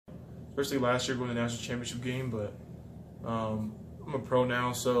especially last year going to the national championship game. But I'm a pro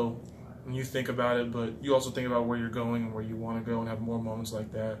now, so when you think about it, but you also think about where you're going and where you want to go and have more moments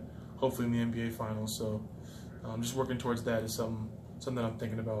like that, hopefully in the NBA Finals. So just working towards that is something that I'm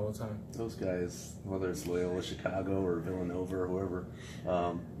thinking about all the time. Those guys, whether it's Loyola, Chicago, or Villanova, or whoever,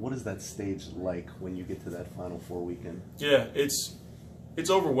 what is that stage like when you get to that Final Four weekend? Yeah, it's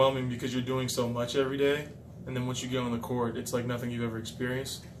overwhelming because you're doing so much every day, and then once you get on the court, it's like nothing you've ever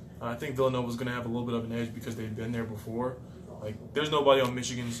experienced. I think Villanova's going to have a little bit of an edge because they've been there before. Like, there's nobody on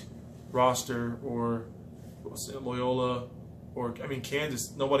Michigan's roster or Loyola or,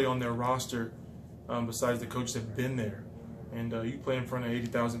 Kansas, nobody on their roster besides the coaches that have been there. And you play in front of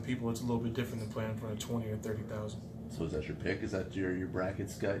 80,000 people, it's a little bit different than playing in front of 20 or 30,000. So is that your pick? Is that your bracket,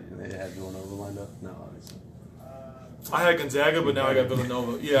 Scott? They had Villanova lined up? No, obviously. I had Gonzaga, but now I got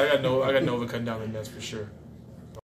Villanova. Yeah, I got Nova cutting down the nets for sure.